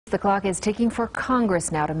The clock is ticking for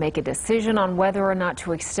Congress now to make a decision on whether or not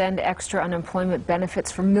to extend extra unemployment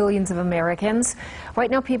benefits for millions of Americans.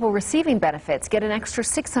 Right now, people receiving benefits get an extra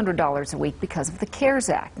 $600 a week because of the CARES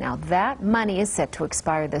Act. Now, that money is set to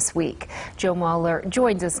expire this week. Joe Mueller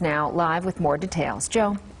joins us now live with more details.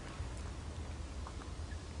 Joe.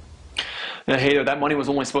 Now, hey, that money was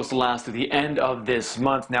only supposed to last to the end of this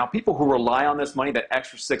month. Now, people who rely on this money, that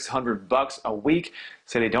extra $600 a week,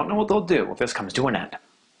 say they don't know what they'll do if this comes to an end.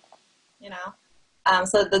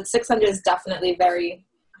 So the 600 is definitely very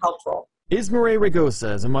helpful. Ismarie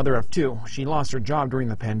Regosa is a mother of two. She lost her job during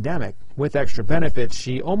the pandemic. With extra benefits,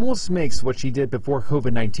 she almost makes what she did before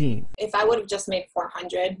COVID-19. If I would have just made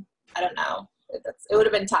 400, I don't know. It would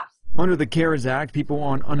have been tough. Under the CARES Act, people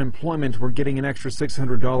on unemployment were getting an extra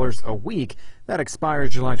 $600 a week. That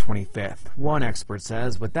expires July 25th. One expert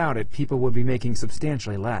says without it, people would be making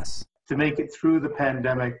substantially less. To make it through the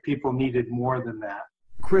pandemic, people needed more than that.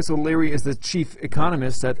 Chris O'Leary is the chief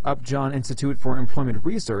economist at Upjohn Institute for Employment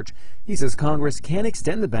Research. He says Congress can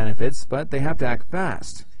extend the benefits, but they have to act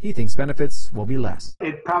fast. He thinks benefits will be less.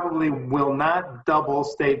 It probably will not double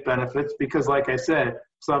state benefits because, like I said,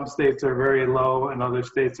 some states are very low and other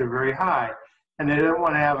states are very high, and they don't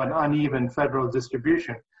want to have an uneven federal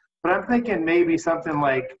distribution. But I'm thinking maybe something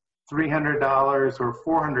like $300 or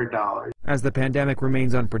 $400. As the pandemic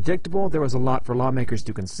remains unpredictable, there was a lot for lawmakers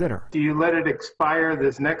to consider. Do you let it expire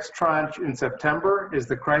this next tranche in September? Is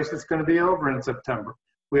the crisis going to be over in September?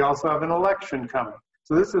 We also have an election coming.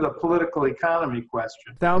 So this is a political economy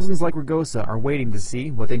question. Thousands like Regosa are waiting to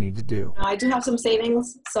see what they need to do. I do have some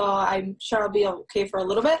savings, so I'm sure I'll be okay for a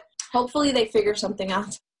little bit. Hopefully they figure something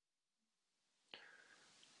out.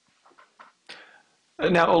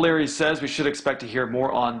 Now, O'Leary says we should expect to hear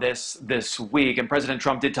more on this week. And President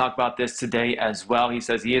Trump did talk about this today as well. He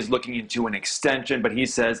says he is looking into an extension, but he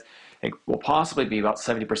says it will possibly be about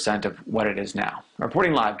 70% of what it is now.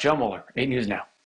 Reporting live, Joe Mueller, 8 News Now.